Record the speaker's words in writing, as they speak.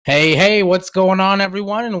Hey, what's going on,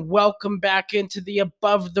 everyone? And welcome back into the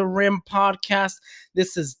Above the Rim podcast.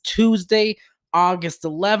 This is Tuesday, August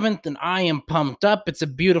 11th, and I am pumped up. It's a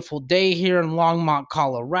beautiful day here in Longmont,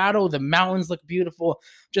 Colorado. The mountains look beautiful.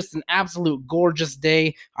 Just an absolute gorgeous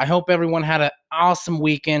day. I hope everyone had an awesome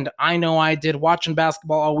weekend. I know I did. Watching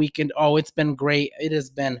basketball all weekend. Oh, it's been great. It has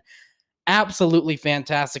been absolutely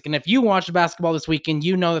fantastic. And if you watched basketball this weekend,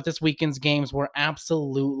 you know that this weekend's games were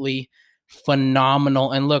absolutely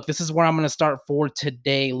phenomenal. And look, this is where I'm going to start for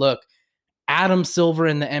today. Look, Adam Silver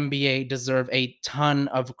and the NBA deserve a ton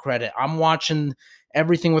of credit. I'm watching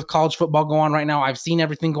everything with college football go on right now. I've seen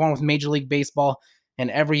everything going on with Major League Baseball and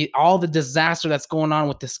all the disaster that's going on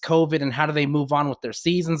with this COVID and how do they move on with their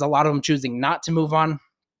seasons. A lot of them choosing not to move on.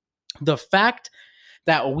 The fact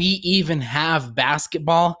that we even have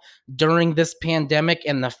basketball during this pandemic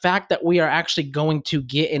and the fact that we are actually going to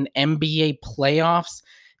get an NBA playoffs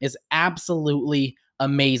is absolutely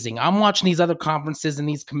amazing. I'm watching these other conferences and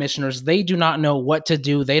these commissioners. They do not know what to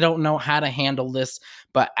do. They don't know how to handle this.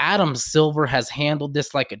 But Adam Silver has handled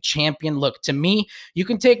this like a champion. Look, to me, you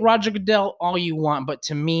can take Roger Goodell all you want, but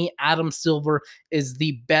to me, Adam Silver is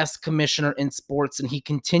the best commissioner in sports, and he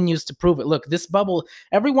continues to prove it. Look, this bubble,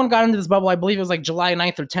 everyone got into this bubble. I believe it was like July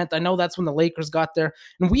 9th or 10th. I know that's when the Lakers got there.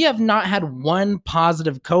 And we have not had one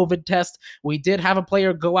positive COVID test. We did have a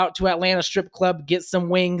player go out to Atlanta strip club, get some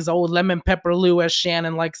wings, old lemon pepper Lou, as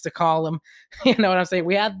Shannon likes to call him. You know what I'm saying?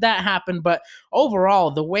 We had that happen. But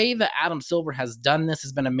overall, the way that Adam Silver has done this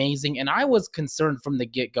has been amazing. And I was concerned from the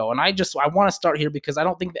get-go. And I want to start here because I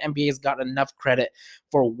don't think the NBA has gotten enough credit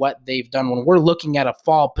for what they've done when we're looking at a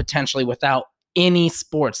fall potentially without any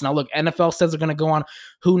sports. Now, look, NFL says they're going to go on.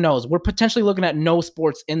 Who knows? We're potentially looking at no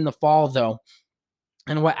sports in the fall, though.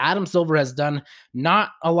 And what Adam Silver has done, not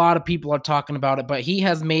a lot of people are talking about it, but he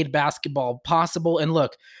has made basketball possible. And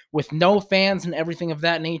look, with no fans and everything of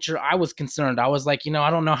that nature, I was concerned. I was like, I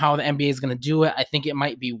don't know how the NBA is going to do it. I think it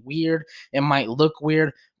might be weird. It might look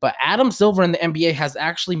weird. But Adam Silver in the NBA has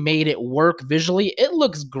actually made it work visually. It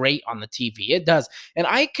looks great on the TV. It does. And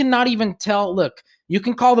I cannot even tell. Look, you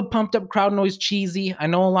can call the pumped up crowd noise cheesy. I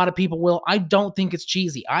know a lot of people will. I don't think it's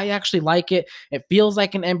cheesy. I actually like it. It feels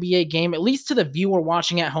like an NBA game, at least to the viewer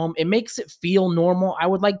watching at home. It makes it feel normal. I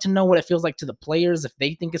would like to know what it feels like to the players if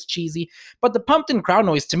they think it's cheesy. But the pumped in crowd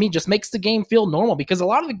noise to me just makes the game feel normal because a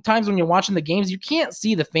lot of the times when you're watching the games, you can't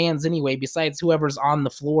see the fans anyway, besides whoever's on the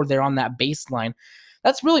floor there on that baseline.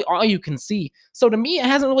 That's really all you can see. So to me, it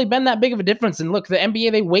hasn't really been that big of a difference. And look, the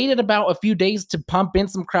NBA, they waited about a few days to pump in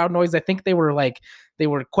some crowd noise. I think they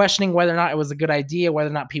were questioning whether or not it was a good idea, whether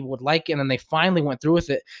or not people would like it. And then they finally went through with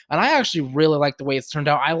it. And I actually really like the way it's turned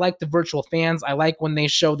out. I like the virtual fans. I like when they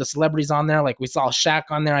show the celebrities on there. Like we saw Shaq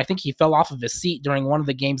on there. I think he fell off of his seat during one of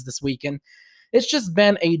the games this weekend. It's just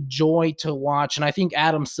been a joy to watch. And I think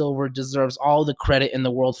Adam Silver deserves all the credit in the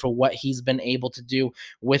world for what he's been able to do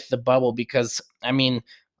with the bubble. Because, I mean,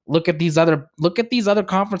 look at these other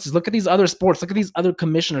conferences, look at these other sports, look at these other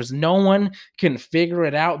commissioners. No one can figure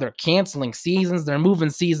it out. They're canceling seasons. They're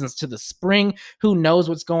moving seasons to the spring. Who knows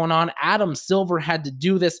what's going on? Adam Silver had to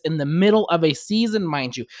do this in the middle of a season,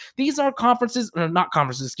 mind you. These are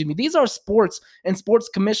These are sports and sports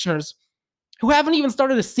commissioners who haven't even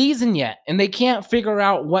started a season yet, and they can't figure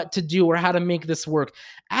out what to do or how to make this work.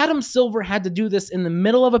 Adam Silver had to do this in the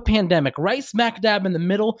middle of a pandemic, right smack dab in the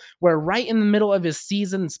middle, where right in the middle of his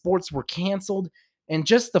season, sports were canceled, and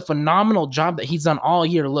just the phenomenal job that he's done all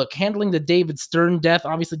year. Look, handling the David Stern death,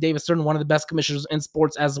 obviously David Stern, one of the best commissioners in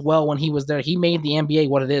sports as well when he was there. He made the NBA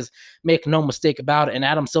what it is, make no mistake about it, and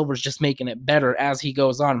Adam Silver's just making it better as he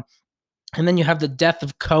goes on. And then you have the death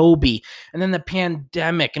of Kobe and then the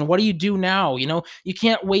pandemic. And what do you do now? You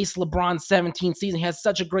can't waste LeBron's 17th season. He has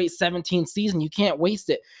such a great 17th season. You can't waste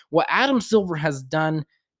it. What Adam Silver has done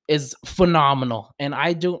is phenomenal. And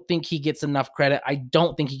I don't think he gets enough credit.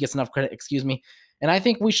 Excuse me. And I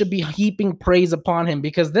think we should be heaping praise upon him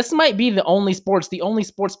because this might be the only sports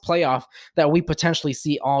playoff that we potentially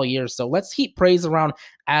see all year. So let's heap praise around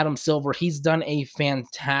Adam Silver. He's done a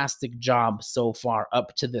fantastic job so far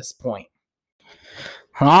up to this point.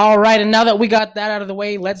 All right, and now that we got that out of the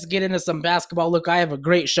way, let's get into some basketball. Look, I have a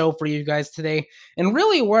great show for you guys today. And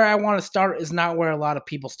really where I want to start is not where a lot of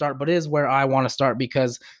people start, but is where I want to start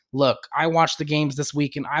because, look, I watched the games this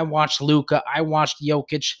week, and I watched Luka. I watched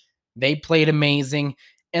Jokic. They played amazing.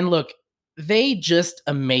 And look, they just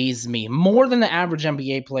amaze me more than the average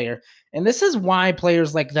NBA player. And this is why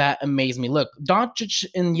players like that amaze me. Look, Doncic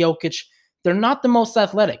and Jokic, they're not the most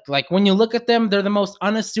athletic. Like when you look at them, they're the most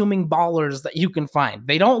unassuming ballers that you can find.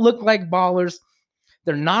 They don't look like ballers.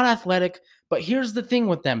 They're not athletic, But here's the thing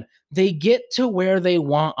with them. They get to where they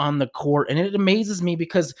want on the court. And it amazes me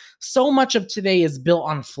because so much of today is built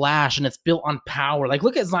on flash and it's built on power. Like,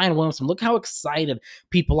 look at Zion Williamson. Look how excited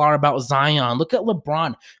people are about Zion. Look at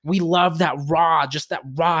LeBron. We love that just that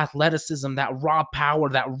raw athleticism, that raw power,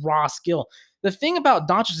 that raw skill. The thing about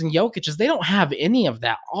Doncic and Jokic is they don't have any of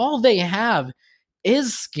that. All they have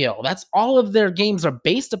is skill. That's all of their games are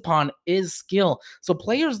based upon is skill. So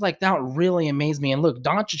players like that really amaze me. And look,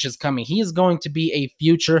 Doncic is coming. He is going to be a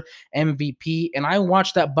future MVP. And I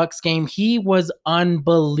watched that Bucks game. He was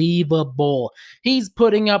unbelievable. He's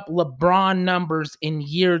putting up LeBron numbers in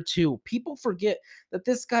year 2. People forget that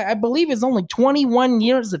this guy, I believe, is only 21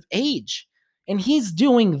 years of age. And he's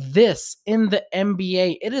doing this in the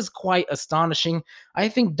NBA. It is quite astonishing. I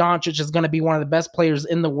think Doncic is going to be one of the best players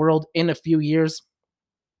in the world in a few years.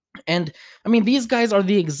 And I mean, these guys are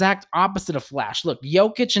the exact opposite of flash. Look,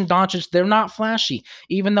 Jokic and Doncic, they're not flashy.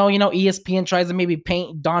 Even though, ESPN tries to maybe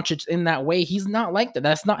paint Doncic in that way, he's not like that.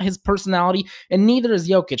 That's not his personality, and neither is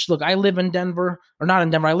Jokic. Look, I live in Denver, or not in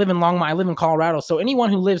Denver. I live in Longmont. I live in Colorado. So anyone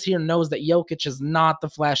who lives here knows that Jokic is not the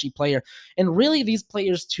flashy player. And really, these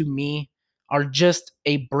players, to me, are just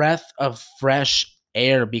a breath of fresh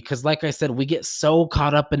air because, like I said, we get so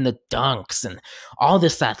caught up in the dunks and all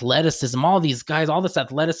this athleticism, all these guys, all this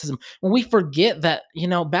athleticism, when we forget that,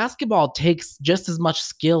 basketball takes just as much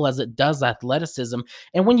skill as it does athleticism.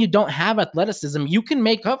 And when you don't have athleticism, you can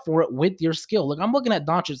make up for it with your skill. Look, I'm looking at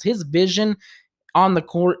Doncic. His vision on the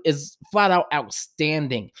court is flat out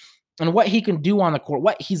outstanding. And what he can do on the court,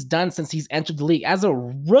 what he's done since he's entered the league. As a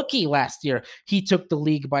rookie last year, he took the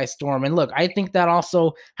league by storm. And look, I think that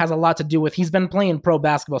also has a lot to do with he's been playing pro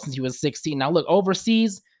basketball since he was 16. Now, look,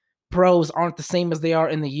 overseas, pros aren't the same as they are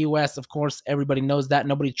in the U.S. Of course, everybody knows that.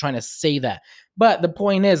 Nobody's trying to say that. But the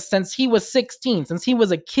point is, since he was 16, since he was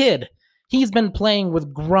a kid, he's been playing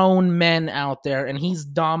with grown men out there, and he's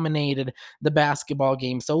dominated the basketball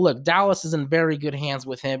game. So, look, Dallas is in very good hands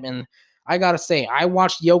with him, and I got to say, I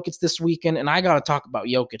watched Jokic this weekend, and I got to talk about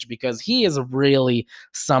Jokic because he is really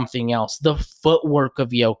something else. The footwork of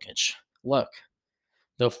Jokic. Look,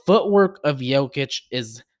 the footwork of Jokic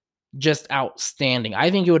is just outstanding.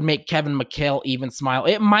 I think it would make Kevin McHale even smile.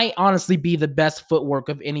 It might honestly be the best footwork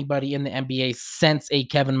of anybody in the NBA since a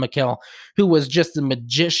Kevin McHale, who was just a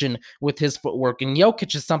magician with his footwork. And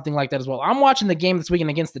Jokic is something like that as well. I'm watching the game this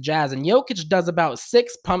weekend against the Jazz, and Jokic does about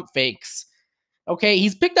 6 pump fakes. Okay,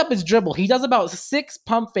 he's picked up his dribble. He does about 6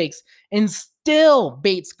 pump fakes and still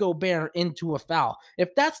baits Gobert into a foul. If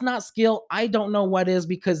that's not skill, I don't know what is,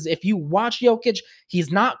 because if you watch Jokic,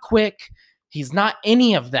 he's not quick. He's not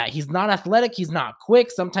any of that. He's not athletic. He's not quick.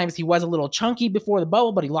 Sometimes he was a little chunky before the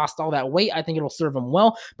bubble, but he lost all that weight. I think it'll serve him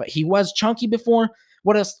well, but he was chunky before.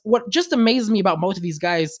 What just amazes me about both of these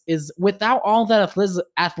guys is without all that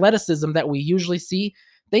athleticism that we usually see,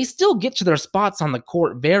 they still get to their spots on the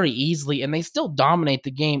court very easily, and they still dominate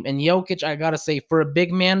the game. And Jokic, I got to say, for a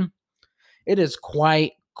big man, it is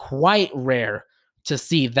quite rare to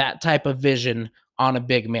see that type of vision on a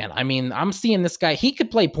big man. I mean, I'm seeing this guy. He could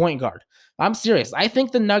play point guard. I'm serious. I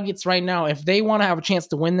think the Nuggets right now, if they want to have a chance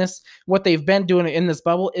to win this, what they've been doing in this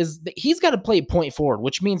bubble is he's got to play point forward,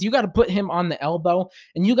 which means you got to put him on the elbow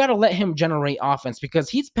and you got to let him generate offense because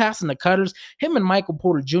he's passing the cutters. Him and Michael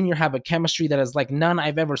Porter Jr. have a chemistry that is like none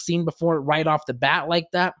I've ever seen before right off the bat like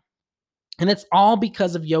that. And it's all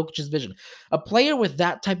because of Jokic's vision. A player with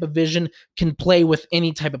that type of vision can play with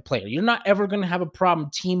any type of player. You're not ever going to have a problem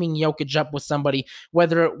teaming Jokic up with somebody,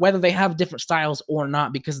 whether they have different styles or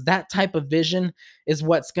not, because that type of vision is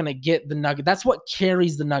what's going to get the Nuggets. That's what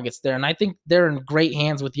carries the Nuggets there. And I think they're in great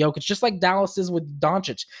hands with Jokic, just like Dallas is with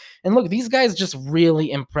Doncic. And look, these guys just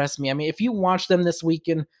really impress me. I mean, if you watch them this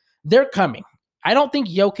weekend, they're coming. I don't think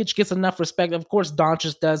Jokic gets enough respect. Of course,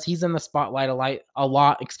 Doncic does. He's in the spotlight a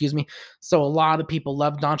lot. So a lot of people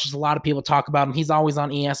love Doncic. A lot of people talk about him. He's always on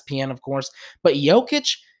ESPN, of course. But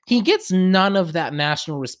Jokic, he gets none of that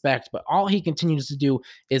national respect, but all he continues to do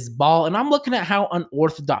is ball. And I'm looking at how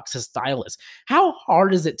unorthodox his style is. How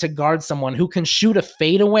hard is it to guard someone who can shoot a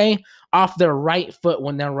fadeaway off their right foot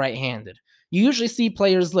when they're right-handed? You usually see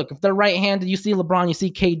players, look, if they're right-handed, you see LeBron, you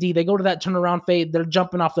see KD, they go to that turnaround fade, they're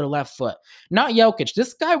jumping off their left foot. Not Jokic.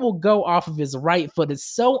 This guy will go off of his right foot. It's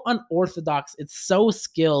so unorthodox. It's so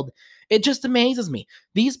skilled. It just amazes me.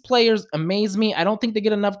 These players amaze me. I don't think they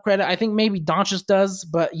get enough credit. I think maybe Doncic does,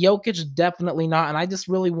 but Jokic definitely not. And I just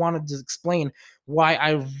really wanted to explain why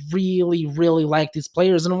I really, really like these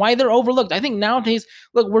players and why they're overlooked. I think nowadays,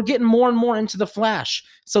 look, we're getting more and more into the flash.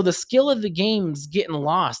 So the skill of the game's getting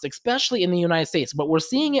lost, especially in the United States, but we're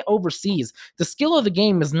seeing it overseas. The skill of the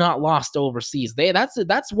game is not lost overseas.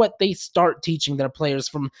 That's what they start teaching their players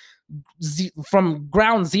from from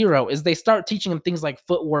ground zero is they start teaching them things like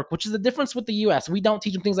footwork, which is the difference with the US. We don't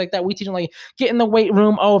teach them things like that. We teach them like get in the weight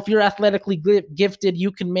room. Oh, if you're athletically gifted,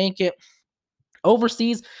 you can make it.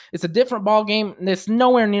 Overseas, it's a different ball game. It's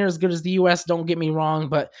nowhere near as good as the US, don't get me wrong,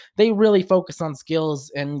 but they really focus on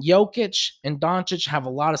skills. And Jokic and Doncic have a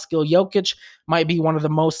lot of skill. Jokic might be one of the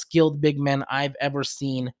most skilled big men I've ever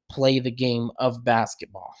seen play the game of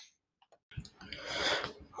basketball.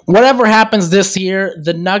 Whatever happens this year,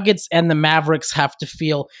 the Nuggets and the Mavericks have to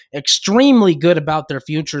feel extremely good about their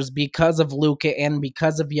futures because of Luka and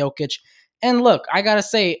because of Jokic. And look, I gotta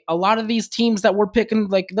say, a lot of these teams that we're picking,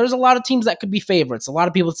 like, there's a lot of teams that could be favorites. A lot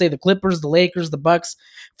of people say the Clippers, the Lakers, the Bucks.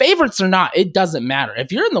 Favorites or not, it doesn't matter.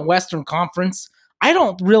 If you're in the Western Conference, I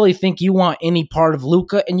don't really think you want any part of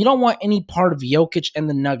Luka, and you don't want any part of Jokic and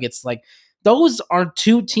the Nuggets. Like, those are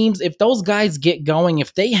two teams. If those guys get going,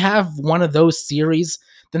 if they have one of those series,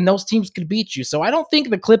 then those teams could beat you. So I don't think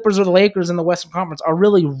the Clippers or the Lakers in the Western Conference are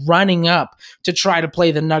really running up to try to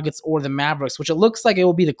play the Nuggets or the Mavericks, which it looks like it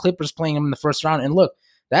will be the Clippers playing them in the first round. And look,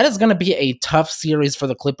 that is going to be a tough series for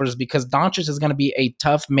the Clippers because Doncic is going to be a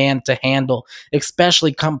tough man to handle,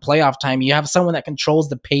 especially come playoff time. You have someone that controls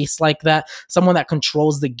the pace like that, someone that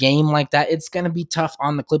controls the game like that. It's going to be tough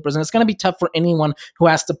on the Clippers, and it's going to be tough for anyone who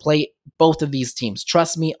has to play both of these teams.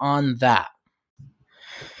 Trust me on that.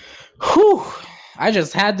 Whew. I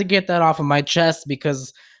just had to get that off of my chest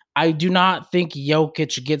because I do not think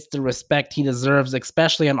Jokic gets the respect he deserves,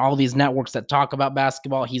 especially on all these networks that talk about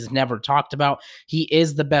basketball he's never talked about. He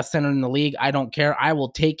is the best center in the league. I don't care. I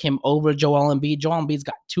will take him over Joel Embiid. Joel Embiid's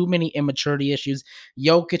got too many immaturity issues.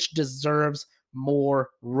 Jokic deserves more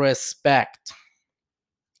respect.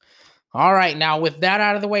 All right, now with that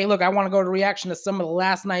out of the way, look, I want to go to reaction to some of the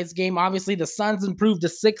last night's game. Obviously, the Suns improved to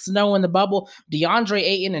 6-0 in the bubble. DeAndre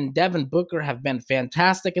Ayton and Devin Booker have been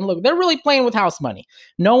fantastic. And look, they're really playing with house money.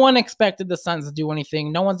 No one expected the Suns to do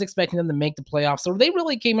anything. No one's expecting them to make the playoffs. So they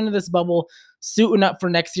really came into this bubble suiting up for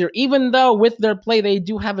next year, even though with their play, they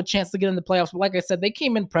do have a chance to get in the playoffs. But like I said, they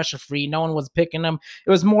came in pressure-free. No one was picking them.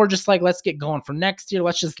 It was more just like, let's get going for next year.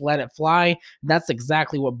 Let's just let it fly. That's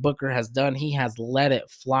exactly what Booker has done. He has let it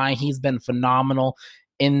fly. He's been phenomenal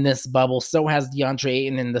in this bubble. So has DeAndre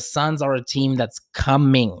Ayton, and the Suns are a team that's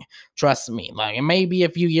coming. Trust me. Like, it may be a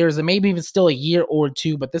few years, it may be even still a year or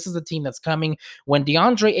two, but this is a team that's coming. When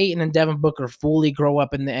DeAndre Ayton and Devin Booker fully grow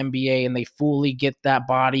up in the NBA and they fully get that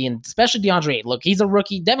body, and especially DeAndre Ayton, look, he's a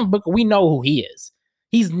rookie. Devin Booker, we know who he is.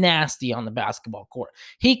 He's nasty on the basketball court.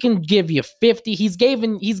 He can give you 50. He's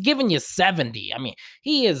given you 70. I mean,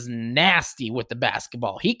 he is nasty with the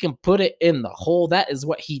basketball. He can put it in the hole. That is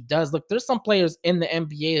what he does. Look, there's some players in the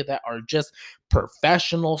NBA that are just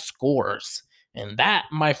professional scorers. And that,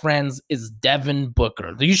 my friends, is Devin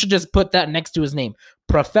Booker. You should just put that next to his name.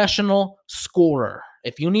 Professional scorer.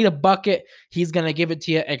 If you need a bucket, he's going to give it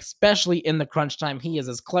to you, especially in the crunch time. He is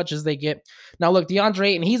as clutch as they get. Now, look, DeAndre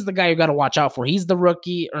Ayton, he's the guy you got to watch out for. He's the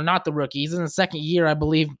rookie, or not the rookie. He's in the second year, I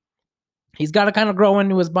believe. He's got to kind of grow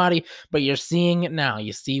into his body, but you're seeing it now.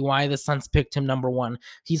 You see why the Suns picked him number one.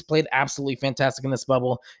 He's played absolutely fantastic in this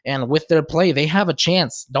bubble, and with their play, they have a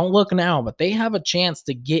chance. Don't look now, but they have a chance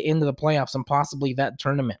to get into the playoffs and possibly that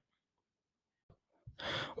tournament.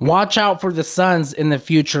 Watch out for the Suns in the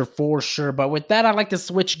future for sure. But with that, I'd like to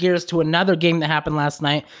switch gears to another game that happened last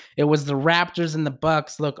night. It was the Raptors and the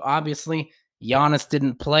Bucks. Look, obviously, Giannis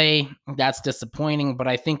didn't play. That's disappointing, but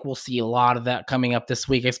I think we'll see a lot of that coming up this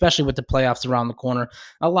week, especially with the playoffs around the corner.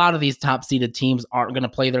 A lot of these top-seeded teams aren't going to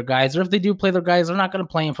play their guys, or if they do play their guys, they're not going to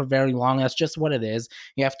play them for very long. That's just what it is.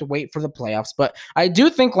 You have to wait for the playoffs. But I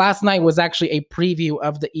do think last night was actually a preview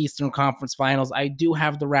of the Eastern Conference Finals. I do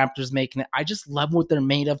have the Raptors making it. I just love what they're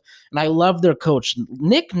made of, and I love their coach.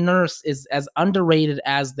 Nick Nurse is as underrated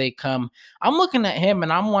as they come. I'm looking at him,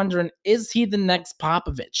 and I'm wondering, is he the next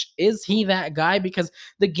Popovich? Is he that guy? Because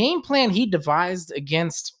the game plan he devised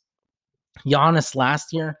against Giannis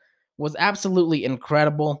last year was absolutely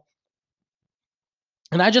incredible.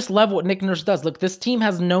 And I just love what Nick Nurse does. Look, this team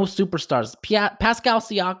has no superstars. Pascal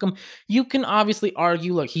Siakam, you can obviously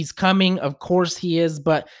argue, look, he's coming. Of course he is,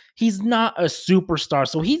 but he's not a superstar.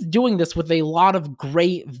 So he's doing this with a lot of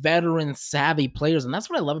great veteran savvy players. And that's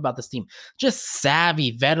what I love about this team. Just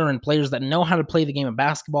savvy veteran players that know how to play the game of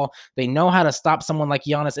basketball. They know how to stop someone like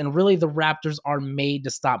Giannis. And really, the Raptors are made to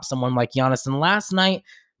stop someone like Giannis. And last night,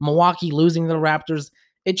 Milwaukee losing to the Raptors,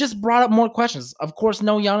 it just brought up more questions. Of course,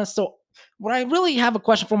 no Giannis. So what I really have a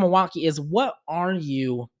question for Milwaukee is, what are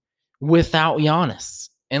you without Giannis?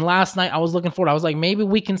 And last night I was looking forward. I was like, maybe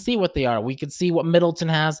we can see what they are. We could see what Middleton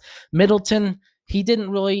has. Middleton, he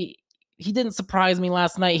he didn't surprise me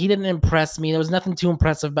last night. He didn't impress me. There was nothing too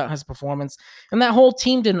impressive about his performance. And that whole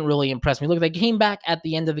team didn't really impress me. Look, they came back at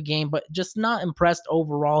the end of the game, but just not impressed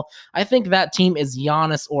overall. I think that team is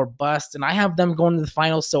Giannis or bust, and I have them going to the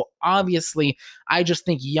finals. So obviously, I just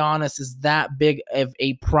think Giannis is that big of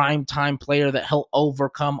a prime time player that he'll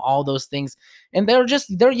overcome all those things. And they're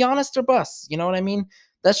Giannis or bust. You know what I mean?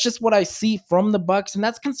 That's just what I see from the Bucks, and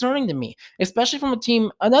that's concerning to me, especially from a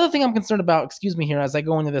team. Another thing I'm concerned about, excuse me here, as I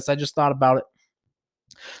go into this, I just thought about it.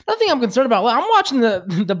 Another thing I'm concerned about, I'm watching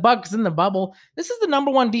the Bucks in the bubble. This is the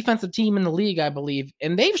number one defensive team in the league, I believe,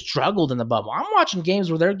 and they've struggled in the bubble. I'm watching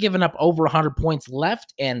games where they're giving up over 100 points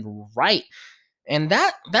left and right. And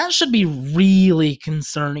that should be really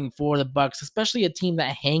concerning for the Bucks, especially a team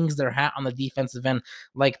that hangs their hat on the defensive end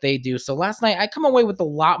like they do. So last night I come away with a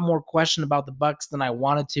lot more question about the Bucks than I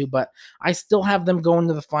wanted to, but I still have them going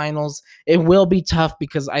to the finals. It will be tough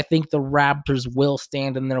because I think the Raptors will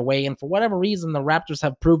stand in their way, and for whatever reason, the Raptors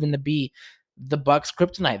have proven to be the Bucks'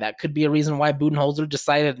 kryptonite. That could be a reason why Budenholzer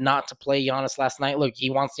decided not to play Giannis last night. Look,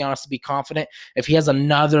 he wants Giannis to be confident. If he has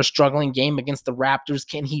another struggling game against the Raptors,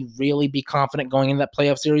 can he really be confident going into that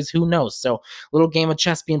playoff series? Who knows? So, little game of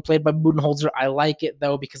chess being played by Budenholzer. I like it,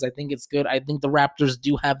 though, because I think it's good. I think the Raptors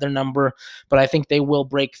do have their number, but I think they will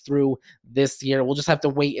break through this year. We'll just have to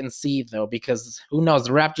wait and see, though, because who knows?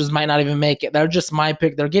 The Raptors might not even make it. They're just my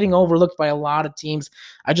pick. They're getting overlooked by a lot of teams.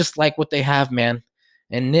 I just like what they have, man.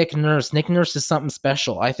 And Nick Nurse is something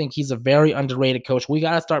special. I think he's a very underrated coach. We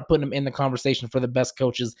got to start putting him in the conversation for the best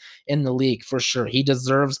coaches in the league for sure. He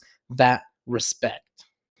deserves that respect.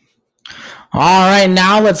 All right,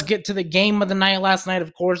 now let's get to the game of the night last night.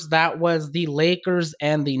 Of course, that was the Lakers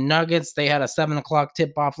and the Nuggets. They had a 7 o'clock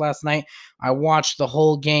tip-off last night. I watched the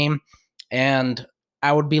whole game, and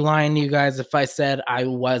I would be lying to you guys if I said I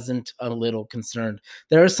wasn't a little concerned.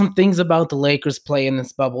 There are some things about the Lakers play in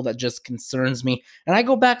this bubble that just concerns me. And I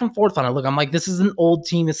go back and forth on it. Look, I'm like, this is an old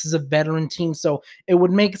team. This is a veteran team. So it would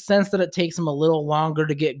make sense that it takes them a little longer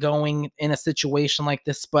to get going in a situation like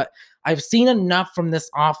this. But I've seen enough from this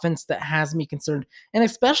offense that has me concerned, and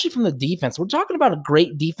especially from the defense. We're talking about a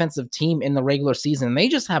great defensive team in the regular season, and they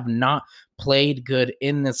just have not played good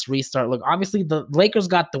in this restart. Look, obviously the Lakers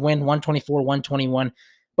got the win 124-121,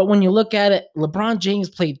 but when you look at it, LeBron James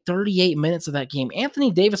played 38 minutes of that game. Anthony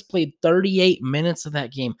Davis played 38 minutes of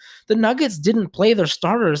that game. The Nuggets didn't play their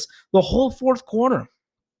starters the whole fourth quarter.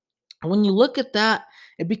 When you look at that,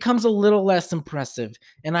 it becomes a little less impressive,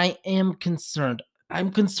 and I am concerned. I'm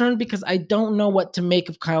concerned because I don't know what to make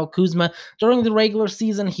of Kyle Kuzma. During the regular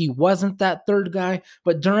season, he wasn't that third guy,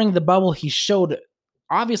 but during the bubble, he showed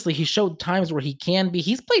times where he can be.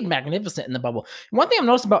 He's played magnificent in the bubble. One thing I've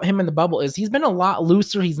noticed about him in the bubble is he's been a lot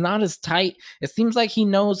looser. He's not as tight. It seems like he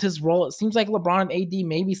knows his role. It seems like LeBron and AD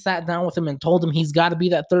maybe sat down with him and told him he's got to be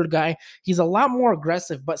that third guy. He's a lot more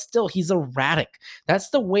aggressive, but still he's erratic. That's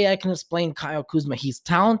the way I can explain Kyle Kuzma. He's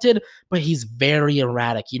talented, but he's very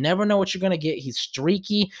erratic. You never know what you're going to get. He's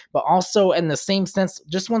streaky, but also in the same sense,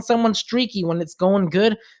 just when someone's streaky, when it's going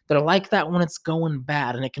good, they're like that when it's going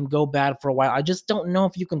bad, and it can go bad for a while. I just don't know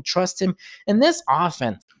if you can trust him. And this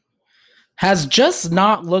offense has just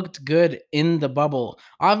not looked good in the bubble.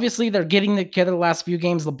 Obviously, they're getting together the last few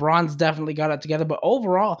games. LeBron's definitely got it together, but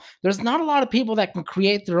overall, there's not a lot of people that can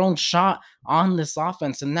create their own shot on this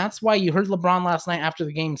offense, and that's why you heard LeBron last night after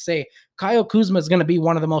the game say, Kyle Kuzma is going to be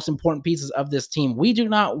one of the most important pieces of this team. We do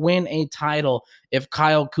not win a title if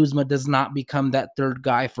Kyle Kuzma does not become that third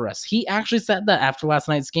guy for us. He actually said that after last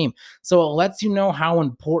night's game, so it lets you know how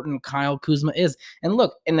important Kyle Kuzma is. And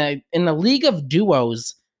look, in the league of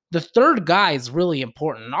duos, the third guy is really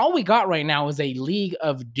important. And all we got right now is a league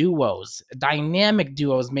of duos, dynamic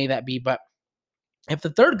duos may that be, but if the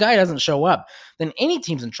third guy doesn't show up, then any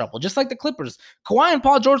team's in trouble. Just like the Clippers. Kawhi and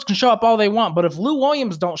Paul George can show up all they want, but if Lou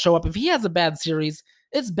Williams don't show up, if he has a bad series,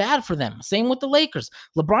 it's bad for them. Same with the Lakers.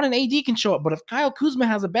 LeBron and AD can show up, but if Kyle Kuzma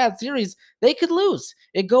has a bad series, they could lose.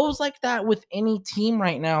 It goes like that with any team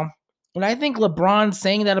right now. And I think LeBron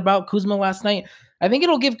saying that about Kuzma last night, I think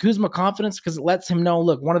it'll give Kuzma confidence because it lets him know,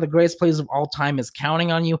 look, one of the greatest players of all time is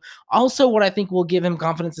counting on you. Also, what I think will give him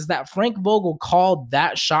confidence is that Frank Vogel called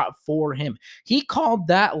that shot for him. He called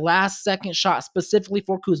that last second shot specifically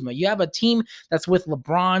for Kuzma. You have a team that's with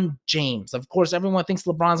LeBron James. Of course, everyone thinks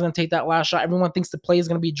LeBron's going to take that last shot. Everyone thinks the play is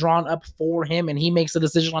going to be drawn up for him, and he makes a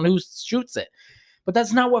decision on who shoots it. But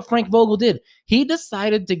that's not what Frank Vogel did. He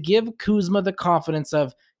decided to give Kuzma the confidence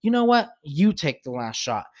of, you know what? You take the last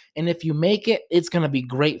shot. And if you make it, it's going to be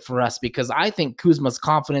great for us because I think Kuzma's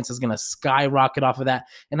confidence is going to skyrocket off of that.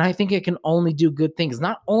 And I think it can only do good things.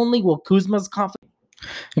 Not only will Kuzma's confidence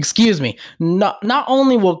Excuse me. Not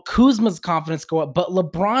only will Kuzma's confidence go up, but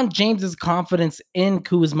LeBron James's confidence in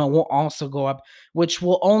Kuzma will also go up, which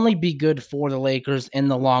will only be good for the Lakers in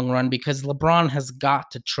the long run because LeBron has got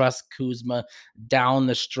to trust Kuzma down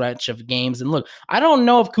the stretch of games. And look, I don't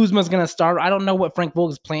know if Kuzma's going to start. I don't know what Frank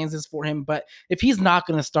Vogel's plans is for him, but if he's not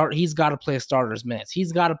going to start, he's got to play a starter's minutes.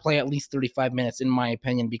 He's got to play at least 35 minutes, in my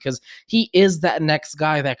opinion, because he is that next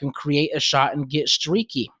guy that can create a shot and get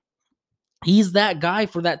streaky. He's that guy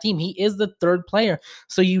for that team. He is the third player.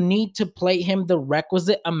 So you need to play him the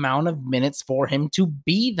requisite amount of minutes for him to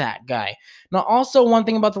be that guy. Now, also, one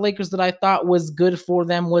thing about the Lakers that I thought was good for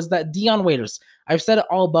them was that Dion Waiters, I've said it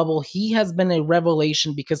all bubble, he has been a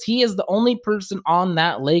revelation because he is the only person on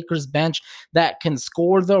that Lakers bench that can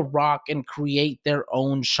score the rock and create their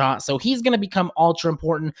own shot. So he's going to become ultra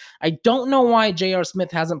important. I don't know why J.R.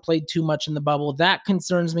 Smith hasn't played too much in the bubble. That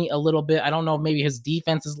concerns me a little bit. I don't know if maybe his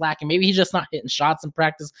defense is lacking. Maybe he's just not hitting shots in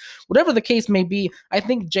practice. Whatever the case may be, I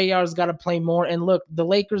think JR's got to play more. And look, the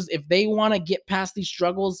Lakers, if they want to get past these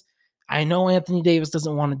struggles, I know Anthony Davis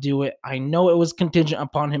doesn't want to do it. I know it was contingent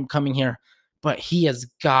upon him coming here, but he has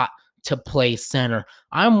got to play center.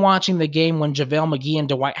 I'm watching the game when JaVale McGee and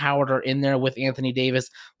Dwight Howard are in there with Anthony Davis.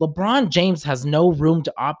 LeBron James has no room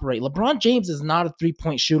to operate. LeBron James is not a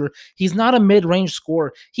three-point shooter. He's not a mid-range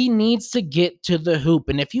scorer. He needs to get to the hoop.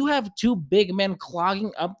 And if you have two big men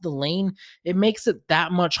clogging up the lane, it makes it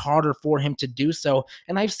that much harder for him to do so.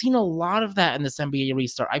 And I've seen a lot of that in this NBA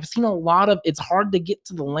restart. I've seen a lot of it's hard to get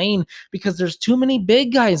to the lane because there's too many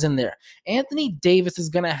big guys in there. Anthony Davis is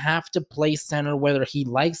going to have to play center whether he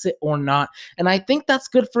likes it or not. And I think that's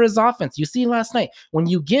good for his offense. You see last night, when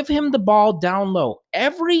you give him the ball down low,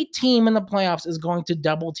 every team in the playoffs is going to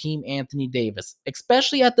double team Anthony Davis,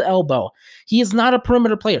 especially at the elbow. He is not a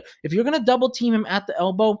perimeter player. If you're going to double team him at the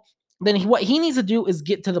elbow, then what he needs to do is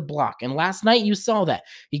get to the block. And last night you saw that.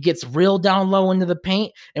 He gets real down low into the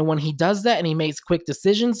paint. And when he does that and he makes quick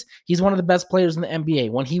decisions, he's one of the best players in the NBA.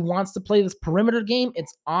 When he wants to play this perimeter game,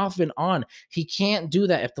 it's off and on. He can't do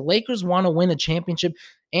that. If the Lakers want to win a championship,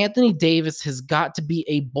 Anthony Davis has got to be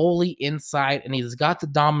a bully inside and he's got to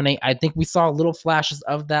dominate. I think we saw little flashes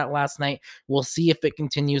of that last night. We'll see if it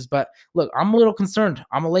continues. But look, I'm a little concerned.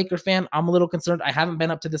 I'm a Laker fan. I'm a little concerned. I haven't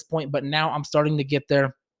been up to this point, but now I'm starting to get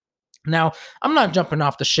there. Now, I'm not jumping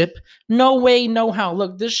off the ship. No way, no how.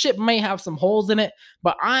 Look, this ship may have some holes in it,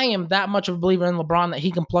 but I am that much of a believer in LeBron that he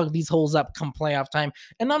can plug these holes up come playoff time.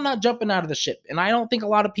 And I'm not jumping out of the ship. And I don't think a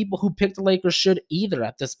lot of people who picked the Lakers should either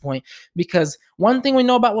at this point, because one thing we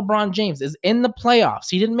know about LeBron James is in the playoffs,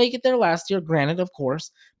 he didn't make it there last year, granted, of course,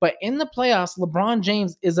 but in the playoffs, LeBron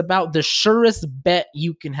James is about the surest bet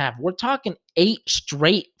you can have. We're talking 8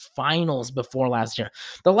 straight finals before last year.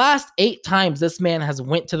 The last 8 times this man has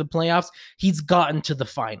went to the playoffs, he's gotten to the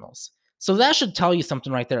finals. So that should tell you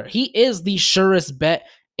something right there. He is the surest bet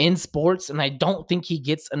in sports, and I don't think he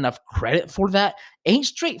gets enough credit for that. 8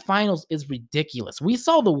 straight finals is ridiculous. We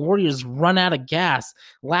saw the Warriors run out of gas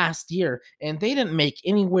last year, and they didn't make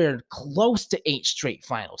anywhere close to 8 straight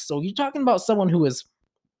finals. So you're talking about someone who is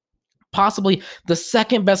possibly the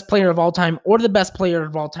second best player of all time or the best player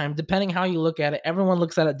of all time, depending how you look at it. Everyone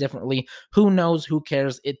looks at it differently. Who knows? Who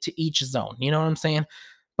cares? It to each his own. You know what I'm saying?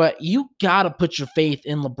 But you got to put your faith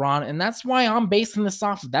in LeBron. And that's why I'm basing this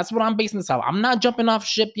off. That's what I'm basing this off. I'm not jumping off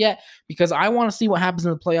ship yet because I want to see what happens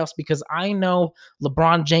in the playoffs, because I know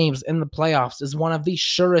LeBron James in the playoffs is one of the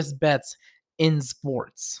surest bets in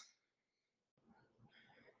sports.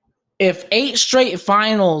 If 8 straight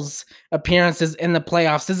finals appearances in the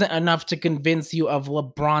playoffs isn't enough to convince you of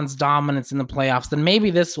LeBron's dominance in the playoffs, then maybe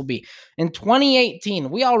this will be. In 2018,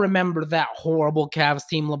 we all remember that horrible Cavs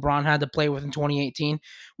team LeBron had to play with in 2018.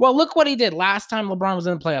 Well, look what he did last time LeBron was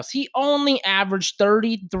in the playoffs. He only averaged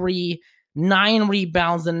 33, 9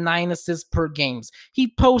 rebounds, and 9 assists per games.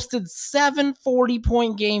 He posted 7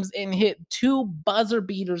 40-point games and hit 2 buzzer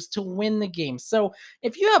beaters to win the game. So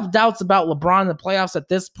if you have doubts about LeBron in the playoffs at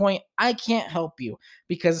this point, I can't help you,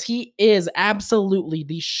 because he is absolutely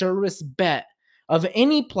the surest bet of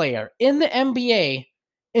any player in the NBA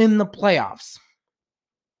in the playoffs.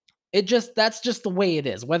 That's just the way it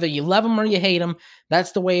is. Whether you love him or you hate him,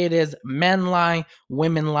 that's the way it is. Men lie,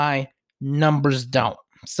 women lie, numbers don't.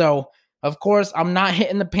 So, of course, I'm not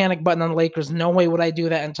hitting the panic button on the Lakers. No way would I do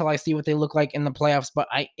that until I see what they look like in the playoffs. But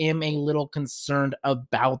I am a little concerned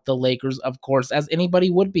about the Lakers, of course, as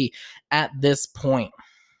anybody would be at this point.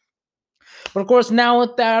 But of course, now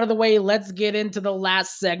with that out of the way, let's get into the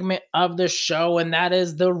last segment of the show, and that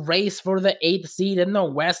is the race for the 8th seed in the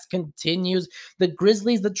West continues. The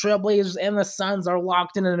Grizzlies, the Trailblazers, and the Suns are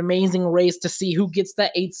locked in an amazing race to see who gets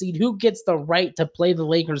that 8th seed, who gets the right to play the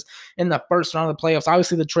Lakers in the first round of the playoffs.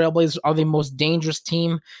 Obviously, the Trailblazers are the most dangerous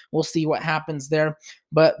team. We'll see what happens there.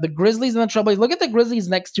 But the Grizzlies and the Trailblazers, look at the Grizzlies'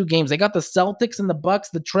 next two games. They got the Celtics and the Bucks.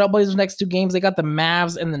 The Trailblazers' next two games, they got the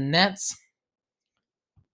Mavs and the Nets.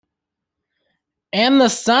 And the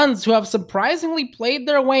Suns, who have surprisingly played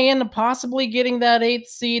their way into possibly getting that 8th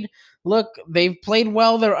seed. Look, they've played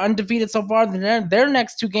well. They're undefeated so far. Their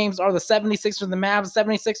next two games are the 76ers and the Mavs.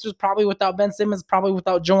 76ers probably without Ben Simmons, probably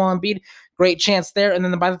without Joel Embiid. Great chance there. And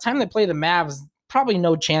then by the time they play the Mavs, probably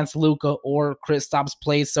no chance Luka or Kristaps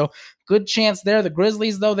plays. So good chance there. The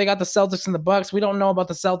Grizzlies, though, they got the Celtics and the Bucks. We don't know about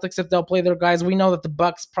the Celtics if they'll play their guys. We know that the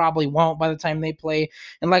Bucks probably won't by the time they play.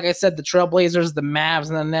 And like I said, the Trailblazers, the Mavs,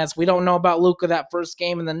 and the Nets. We don't know about Luka that first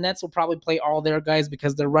game, and the Nets will probably play all their guys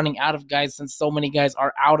because they're running out of guys since so many guys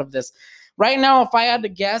are out of this. Right now, if I had to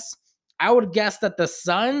guess, I would guess that the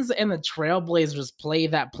Suns and the Trailblazers play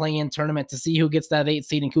that play-in tournament to see who gets that 8th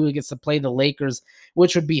seed and who gets to play the Lakers,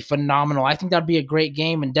 which would be phenomenal. I think that'd be a great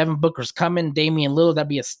game, and Devin Booker's coming, Damian Lillard, that'd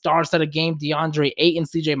be a star-studded game, DeAndre Ayton,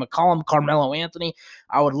 CJ McCollum, Carmelo Anthony.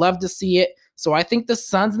 I would love to see it. So I think the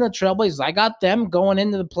Suns and the Trailblazers, I got them going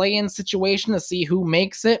into the play-in situation to see who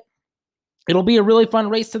makes it. It'll be a really fun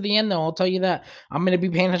race to the end, though. I'll tell you that. I'm going to be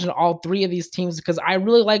paying attention to all three of these teams because I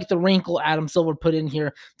really like the wrinkle Adam Silver put in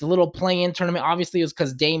here. The little play-in tournament, obviously, it was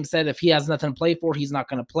because Dame said if he has nothing to play for, he's not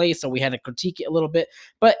going to play. So we had to critique it a little bit.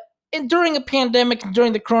 But during a pandemic,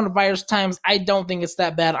 during the coronavirus times, I don't think it's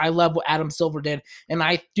that bad. I love what Adam Silver did. And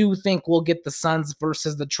I do think we'll get the Suns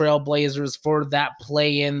versus the Trailblazers for that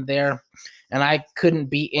play-in there. And I couldn't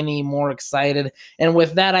be any more excited. And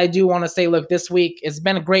with that, I do want to say, look, this week, it's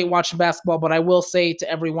been a great watching basketball, but I will say to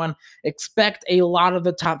everyone, expect a lot of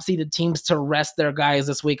the top-seeded teams to rest their guys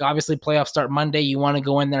this week. Obviously, playoffs start Monday. You want to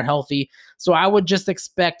go in there healthy. So I would just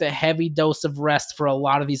expect a heavy dose of rest for a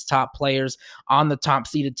lot of these top players on the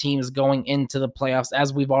top-seeded teams going into the playoffs,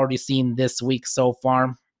 as we've already seen this week so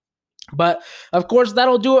far. But of course,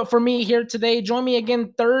 that'll do it for me here today. Join me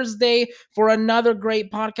again Thursday for another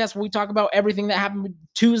great podcast where we talk about everything that happened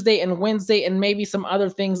Tuesday and Wednesday and maybe some other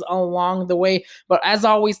things along the way. But as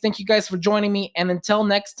always, thank you guys for joining me. And until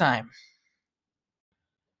next time.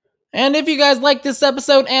 And if you guys like this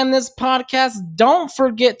episode and this podcast, don't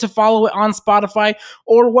forget to follow it on Spotify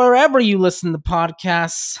or wherever you listen to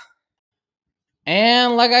podcasts.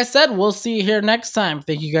 And like I said, we'll see you here next time.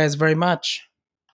 Thank you guys very much.